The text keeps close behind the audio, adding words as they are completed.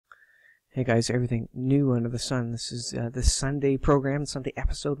Hey guys, everything new under the sun. This is the Sunday program, Sunday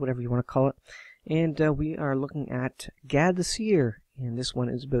episode, whatever you want to call it. And we are looking at Gad The Seer, and this one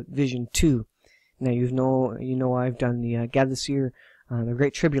is about Vision 2. Now you know I've done the Gad The Seer, the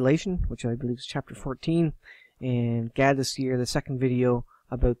Great Tribulation, which I believe is chapter 14, and Gad The Seer, the second video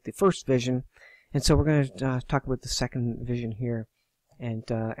about the first vision. And so we're going to talk about the second vision here, and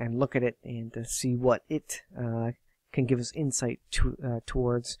look at it and see what it can give us insight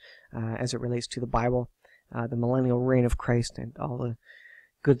towards as it relates to the Bible, the millennial reign of Christ, and all the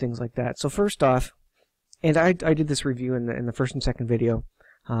good things like that. So first off, and I did this review in the first and second video.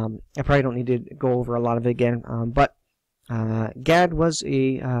 I probably don't need to go over a lot of it again, but Gad was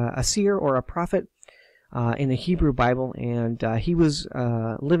a seer or a prophet in the Hebrew Bible, and he was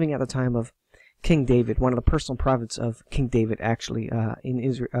living at the time of King David, one of the personal prophets of King David, actually, in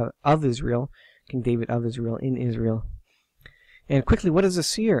Israel. King David of Israel in Israel. And quickly, what is a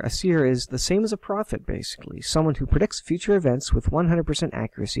seer? A seer is the same as a prophet, basically. Someone who predicts future events with 100%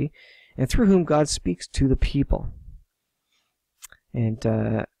 accuracy, and through whom God speaks to the people. And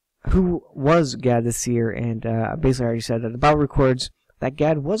who was Gad the Seer? And basically I already said that the Bible records that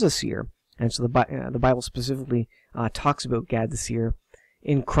Gad was a seer. And so the Bible specifically talks about Gad the Seer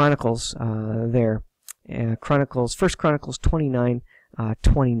in Chronicles there. 1 Chronicles 29,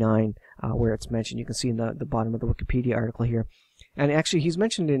 29, where it's mentioned. You can see in the bottom of the Wikipedia article here. And actually, he's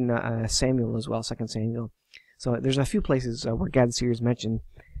mentioned in Samuel as well, 2 Samuel. So there's a few places where Gad the Seer is mentioned.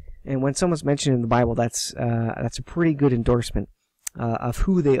 And when someone's mentioned in the Bible, that's a pretty good endorsement of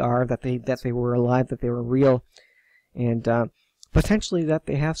who they are, that they were alive, that they were real, and potentially that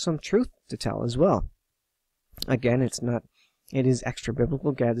they have some truth to tell as well. Again, it is extra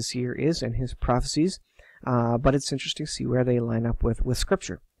biblical. Gad the Seer is, and his prophecies. But it's interesting to see where they line up with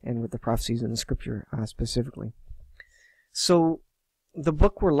Scripture and with the prophecies in the Scripture specifically. So the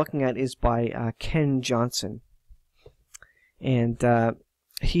book we're looking at is by Ken Johnson, and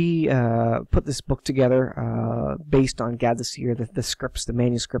he put this book together based on Gad the Seer, the scripts, the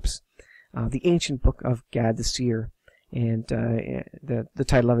manuscripts, the ancient book of Gad the Seer. And the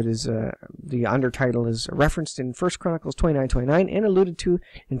title of it is, the undertitle is referenced in 1 Chronicles 29:29 and alluded to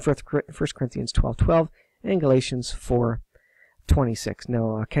in 1 Corinthians 12:12 and Galatians 4:26.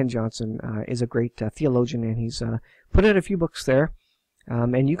 Now, Ken Johnson is a great theologian, and he's put out a few books there.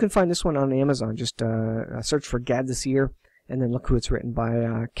 And you can find this one on Amazon. Just search for Gad the Seer, and then look who it's written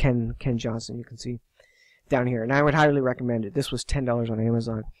by, Ken Johnson. You can see down here. And I would highly recommend it. This was $10 on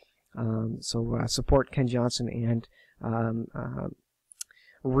Amazon. So support Ken Johnson and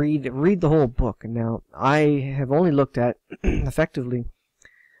read the whole book. Now, I have only looked at effectively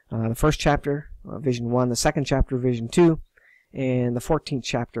the first chapter, Vision 1, the second chapter, Vision 2, and the 14th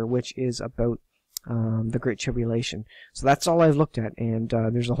chapter, which is about the Great Tribulation. So that's all I've looked at, and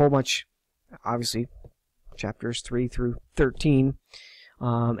there's a whole bunch, obviously, chapters 3 through 13,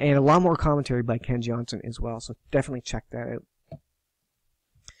 and a lot more commentary by Ken Johnson as well, so definitely check that out.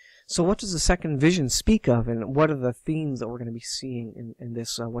 So what does the second vision speak of, and what are the themes that we're going to be seeing in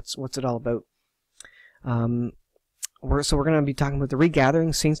this? What's it all about? We're going to be talking about the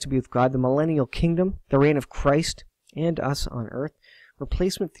regathering, saints to be with God, the millennial kingdom, the reign of Christ and us on earth,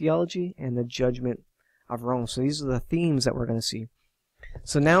 replacement theology, and the judgment of Rome. So these are the themes that we're going to see.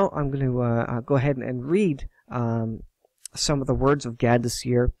 So now I'm going to go ahead and read some of the words of Gad the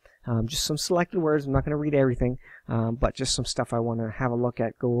Seer. Just some selected words. I'm not going to read everything, but just some stuff I want to have a look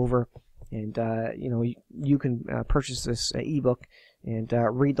at, go over, and you can purchase this ebook and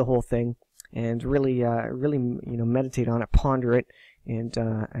read the whole thing, and really meditate on it, ponder it, and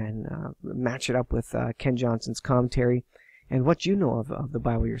match it up with Ken Johnson's commentary and what you know of the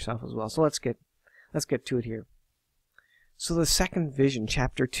Bible yourself as well. So let's get to it here. So the second vision,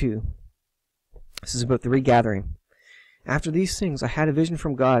 chapter 2. This is about the regathering. After these things I had a vision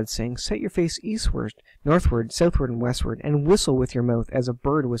from God, saying, Set your face eastward, northward, southward, and westward, and whistle with your mouth as a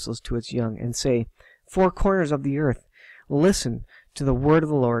bird whistles to its young, and say, Four corners of the earth, listen to the word of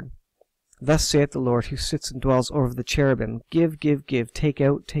the Lord. Thus saith the Lord, who sits and dwells over the cherubim, Give, give, give, take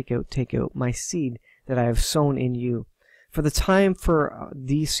out, take out, take out, my seed that I have sown in you. For the time for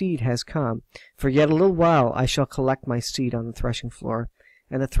the seed has come. For yet a little while I shall collect my seed on the threshing floor,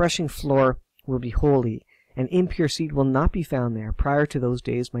 and the threshing floor will be holy, and impure seed will not be found there. Prior to those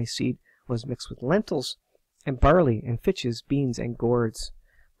days my seed was mixed with lentils, and barley, and fitches, beans, and gourds.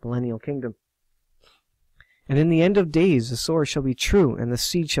 Millennial kingdom. And in the end of days the sower shall be true, and the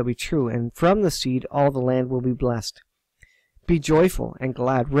seed shall be true, and from the seed all the land will be blessed. Be joyful and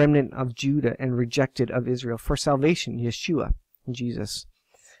glad, remnant of Judah and rejected of Israel, for salvation, Yeshua, Jesus,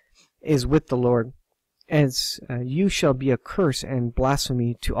 is with the Lord. As you shall be a curse and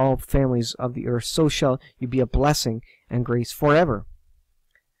blasphemy to all families of the earth, so shall you be a blessing and grace forever.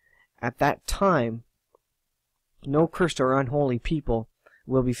 At that time, no cursed or unholy people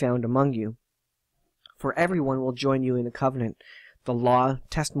will be found among you, for everyone will join you in a covenant, the law,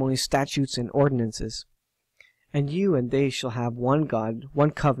 testimonies, statutes, and ordinances. And you and they shall have one God,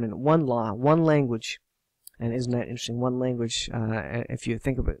 one covenant, one law, one language. And isn't that interesting? One language, if you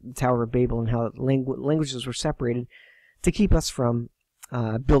think about the Tower of Babel and how languages were separated to keep us from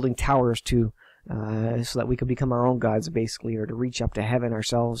building towers so that we could become our own gods, basically, or to reach up to heaven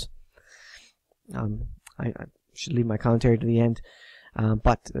ourselves. I should leave my commentary to the end,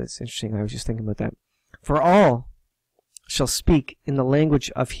 but it's interesting. I was just thinking about that. For all shall speak in the language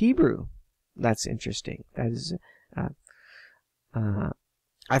of Hebrew. That's interesting. That is,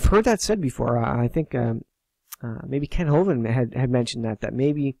 I've heard that said before. I think maybe Ken Hovind had mentioned that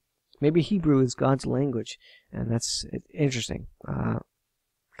maybe Hebrew is God's language, and that's interesting.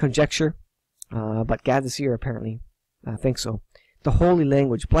 Conjecture, but Gad the Seer apparently thinks so. The holy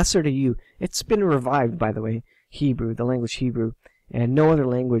language, blessed are you. It's been revived, by the way, Hebrew, the language Hebrew, and no other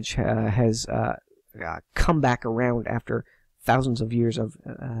language has come back around after thousands of years of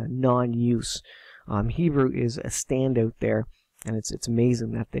non-use. Hebrew is a standout there, and it's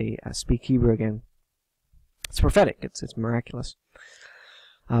amazing that they speak Hebrew again. It's prophetic. It's miraculous.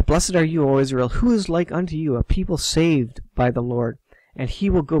 Blessed are you, O Israel. Who is like unto you, a people saved by the Lord? And he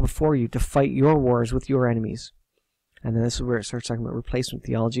will go before you to fight your wars with your enemies. And then this is where it starts talking about replacement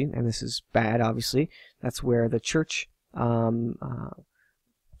theology, and this is bad, obviously. That's where the church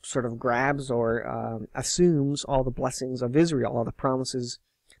sort of grabs or assumes all the blessings of Israel, all the promises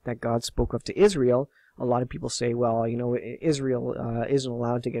that God spoke of to Israel. A lot of people say, well, Israel isn't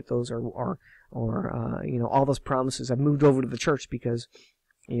allowed to get those, or all those promises have moved over to the church because,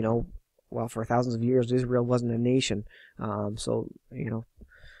 well, for thousands of years Israel wasn't a nation, so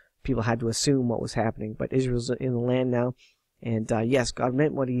people had to assume what was happening. But Israel's in the land now, and yes, God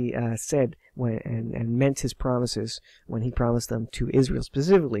meant what He said and meant His promises when He promised them to Israel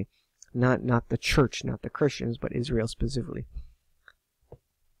specifically, not the church, not the Christians, but Israel specifically.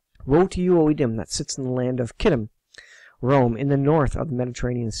 Woe to you, O Edom, that sits in the land of Kittim, Rome, in the north of the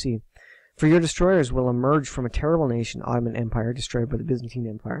Mediterranean Sea. For your destroyers will emerge from a terrible nation, Ottoman Empire, destroyed by the Byzantine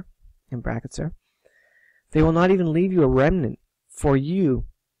Empire, in brackets there. They will not even leave you a remnant, for you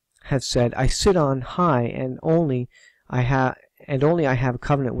have said, I sit on high, and only I have a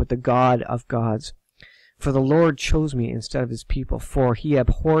covenant with the God of gods. For the Lord chose me instead of His people, for He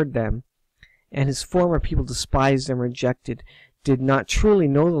abhorred them, and His former people despised and rejected, did not truly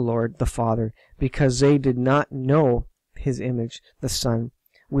know the Lord, the Father, because they did not know His image, the Son.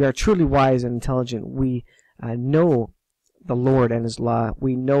 We are truly wise and intelligent. We know the Lord and His law.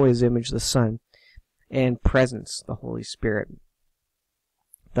 We know His image, the Son, and presence, the Holy Spirit.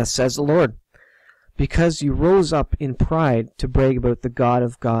 Thus says the Lord, because you rose up in pride to brag about the God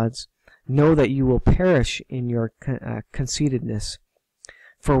of gods, know that you will perish in your conceitedness.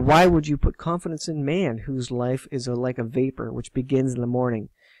 For why would you put confidence in man, whose life is like a vapor which begins in the morning,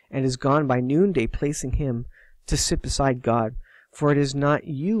 and is gone by noonday, placing him to sit beside God? For it is not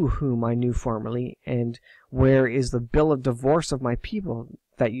you whom I knew formerly, and where is the bill of divorce of my people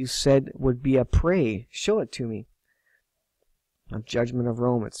that you said would be a prey? Show it to me. Judgement of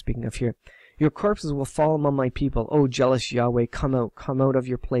Rome, it's speaking of here. Your corpses will fall among my people. O jealous Yahweh, come out of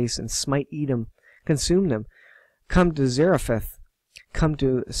your place, and smite Edom, consume them. Come to Zarephath, come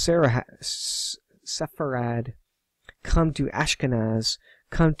to Sepharad, come to Ashkenaz,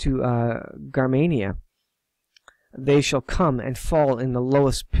 come to Garmania. They shall come and fall in the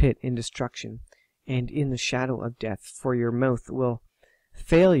lowest pit in destruction, and in the shadow of death, for your mouth will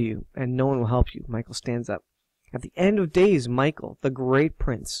fail you, and no one will help you. Michael stands up. At the end of days, Michael, the great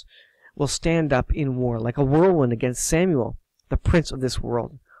prince, will stand up in war like a whirlwind against Samuel, the prince of this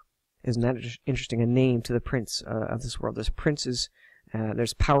world. Isn't that interesting? A name to the prince of this world. There's princes,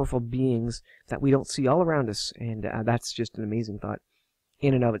 there's powerful beings that we don't see all around us, and that's just an amazing thought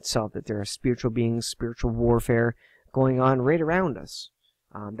in and of itself, that there are spiritual beings, spiritual warfare going on right around us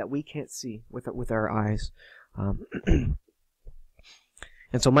that we can't see with our eyes.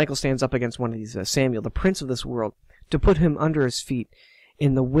 And so Michael stands up against one of these, Samuel, the prince of this world, to put him under his feet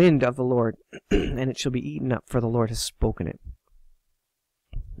in the wind of the Lord, and it shall be eaten up, for the Lord has spoken it.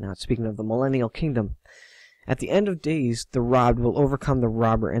 Now, speaking of the millennial kingdom, at the end of days, the robbed will overcome the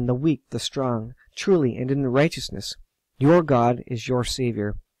robber, and the weak the strong, truly and in righteousness. Your God is your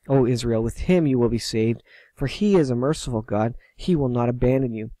Savior, O Israel. With Him you will be saved, for He is a merciful God. He will not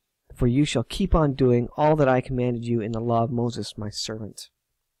abandon you, for you shall keep on doing all that I commanded you in the law of Moses, my servant.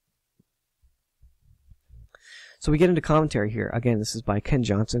 So we get into commentary here. Again, this is by Ken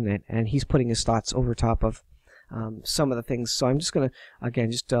Johnson, and he's putting his thoughts over top of some of the things. So I'm just going to,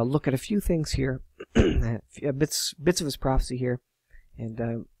 again, just look at a few things here, bits of his prophecy here,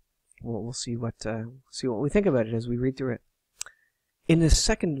 and we'll see what we think about it as we read through it. In the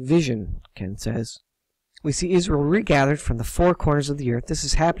second vision, Ken says, we see Israel regathered from the four corners of the earth. This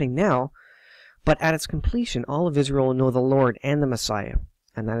is happening now, but at its completion, all of Israel will know the Lord and the Messiah.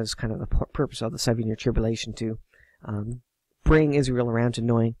 And that is kind of the purpose of the 7-year tribulation, to bring Israel around to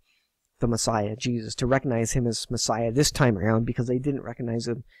knowing the Messiah, Jesus, to recognize him as Messiah this time around, because they didn't recognize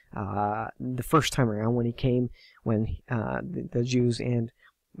him the first time around when he came, when the Jews and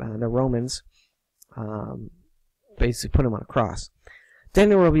the Romans basically put him on a cross. Then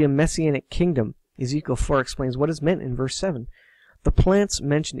there will be a messianic kingdom. Ezekiel 4 explains what is meant in verse 7. The plants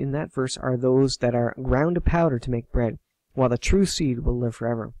mentioned in that verse are those that are ground to powder to make bread, while the true seed will live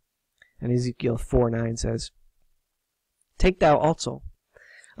forever. And Ezekiel 4:9 says, Take thou also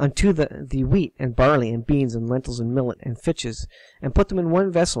unto the wheat and barley and beans and lentils and millet and fitches, and put them in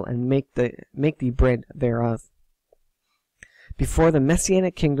one vessel, and make thee bread thereof. Before the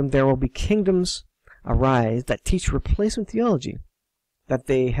messianic kingdom there will be kingdoms arise that teach replacement theology, that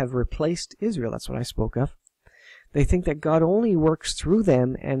they have replaced Israel. That's what I spoke of. They think that God only works through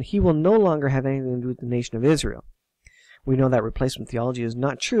them, and he will no longer have anything to do with the nation of Israel. We know that replacement theology is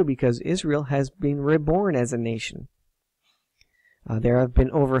not true, because Israel has been reborn as a nation. There have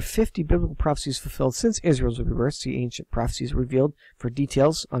been over 50 biblical prophecies fulfilled since Israel's rebirth. See Ancient Prophecies Revealed for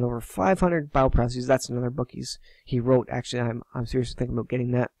details on over 500 Bible prophecies. That's another book he wrote. Actually, I'm seriously thinking about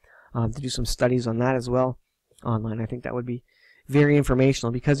getting that, to do some studies on that as well online. I think that would be very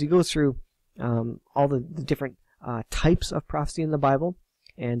informational, because he goes through all the different types of prophecy in the Bible,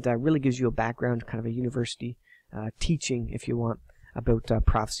 and really gives you a background, kind of a university teaching, if you want, about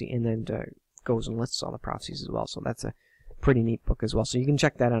prophecy, and then goes and lists all the prophecies as well. So that's a pretty neat book as well. So you can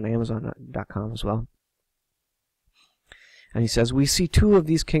check that on Amazon.com as well. And he says, we see two of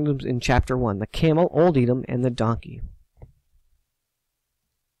these kingdoms in chapter 1, the camel, Old Edom, and the donkey.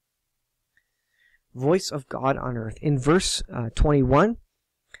 Voice of God on earth. In verse 21,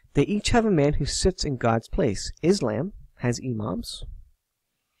 they each have a man who sits in God's place. Islam has imams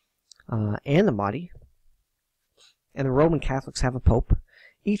and the Mahdi, and the Roman Catholics have a pope.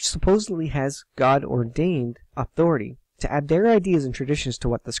 Each supposedly has God-ordained authority to add their ideas and traditions to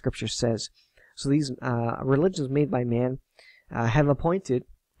what the Scripture says. So these religions made by man have appointed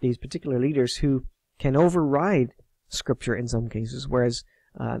these particular leaders who can override Scripture in some cases, whereas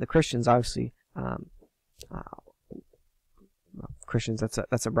the Christians, obviously, Christians,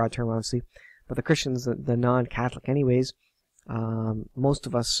 that's a broad term, obviously, but the Christians, the non-Catholic anyways, most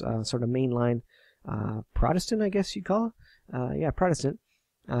of us sort of mainline Protestant, I guess you'd call it, Protestant,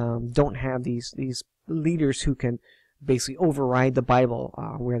 don't have these leaders who can basically override the Bible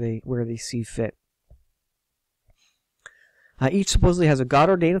where they see fit. Each supposedly has a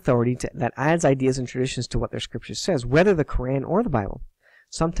God-ordained authority that adds ideas and traditions to what their Scripture says, whether the Quran or the Bible.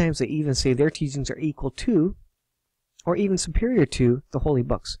 Sometimes they even say their teachings are equal to, or even superior to, the holy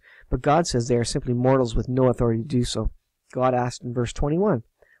books. But God says they are simply mortals with no authority to do so. God asked in verse 21,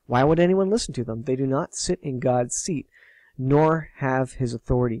 why would anyone listen to them? They do not sit in God's seat, nor have his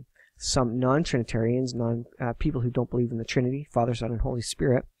authority. Some non-Trinitarians, people who don't believe in the Trinity, Father, Son, and Holy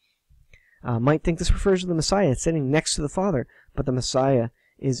Spirit, might think this refers to the Messiah sitting next to the Father, but the Messiah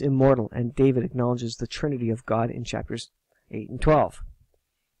is immortal, and David acknowledges the Trinity of God in chapters 8 and 12.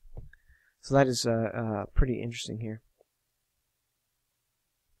 So that is pretty interesting here.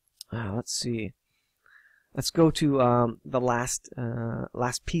 Let's see. Let's go to the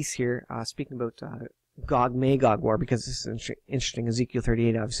last piece here, speaking about Gog-Magog war, because this is interesting. Ezekiel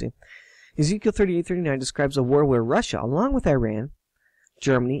 38, obviously. Ezekiel 38:39 describes a war where Russia, along with Iran,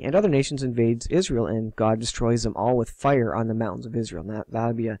 Germany, and other nations invades Israel, and God destroys them all with fire on the mountains of Israel. Now,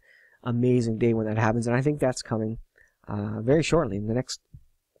 that'll be an amazing day when that happens, and I think that's coming very shortly, in the next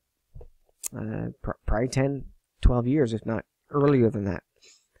probably 10, 12 years, if not earlier than that.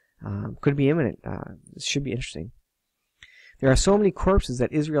 Could be imminent. This should be interesting. There are so many corpses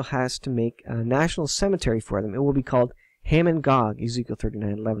that Israel has to make a national cemetery for them. It will be called Ham and Gog, Ezekiel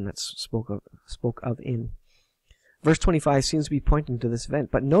 39:11, that's spoke of in. Verse 25 seems to be pointing to this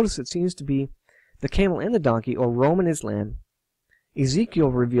event, but notice it seems to be the camel and the donkey, or Roman Islam. Ezekiel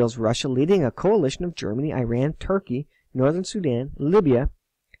reveals Russia leading a coalition of Germany, Iran, Turkey, Northern Sudan, Libya,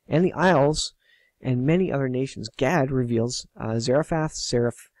 and the Isles, and many other nations. Gad reveals Zarephath,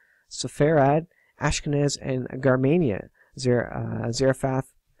 Sepharad, Ashkenaz, and Garmania.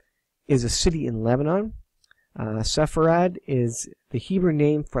 Zarephath is a city in Lebanon. Sepharad is the Hebrew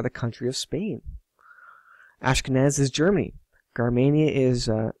name for the country of Spain. Ashkenaz is Germany. Garmania is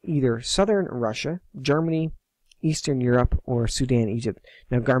either southern Russia, Germany, Eastern Europe, or Sudan, Egypt.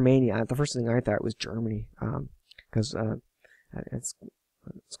 Now, Garmania, the first thing I thought was Germany, because it's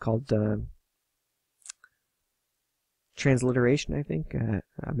called transliteration, I think.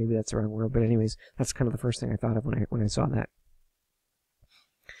 Maybe that's the wrong word, but anyways, that's kind of the first thing I thought of when I saw that.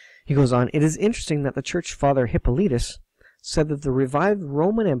 He goes on, it is interesting that the church father Hippolytus said that the revived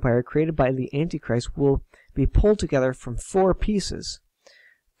Roman Empire created by the Antichrist will be pulled together from 4 pieces.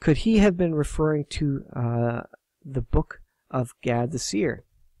 Could he have been referring to the book of Gad the Seer?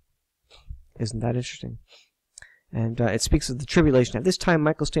 Isn't that interesting? And it speaks of the tribulation. At this time,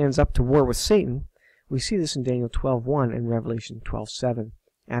 Michael stands up to war with Satan. We see this in Daniel 12:1 and Revelation 12:7.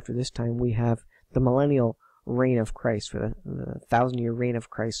 After this time, we have the millennial reign of Christ, for the 1,000-year reign of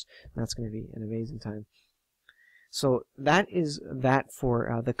Christ. That's going to be an amazing time. So that is that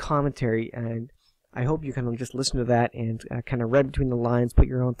for the commentary, and I hope you kind of just listen to that and kind of read between the lines, put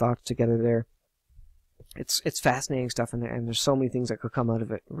your own thoughts together there. It's fascinating stuff, and there's so many things that could come out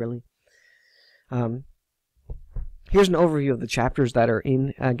of it, really. Here's an overview of the chapters that are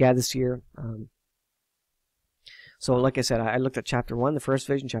in Gad the Seer. So like I said, I looked at chapter 1, the first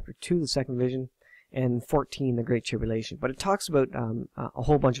vision, chapter 2, the second vision, and 14, the Great Tribulation. But it talks about a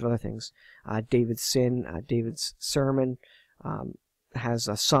whole bunch of other things. David's sin, David's sermon, has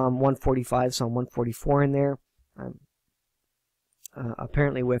Psalm 145, Psalm 144 in there,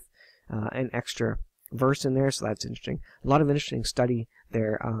 apparently with an extra verse in there, so that's interesting. A lot of interesting study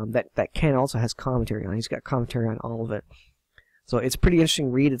there that Ken also has commentary on. He's got commentary on all of it. So it's a pretty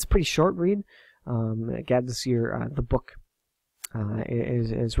interesting read. It's a pretty short read. Gad the Seer, the book,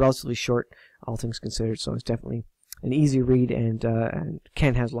 is relatively short, all things considered, so it's definitely an easy read, and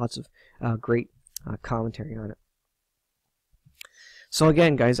Ken has lots of great commentary on it. So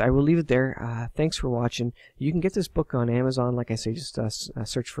again, guys, I will leave it there. Thanks for watching. You can get this book on Amazon. Like I say, just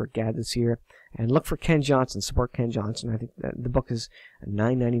search for Gad the Seer and look for Ken Johnson. Support Ken Johnson. I think the book is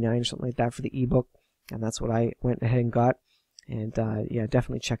 $9.99 or something like that for the ebook, and that's what I went ahead and got. And yeah,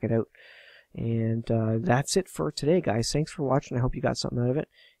 definitely check it out. And that's it for today, guys. Thanks for watching. I hope you got something out of it.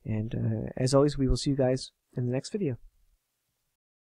 And as always, we will see you guys in the next video.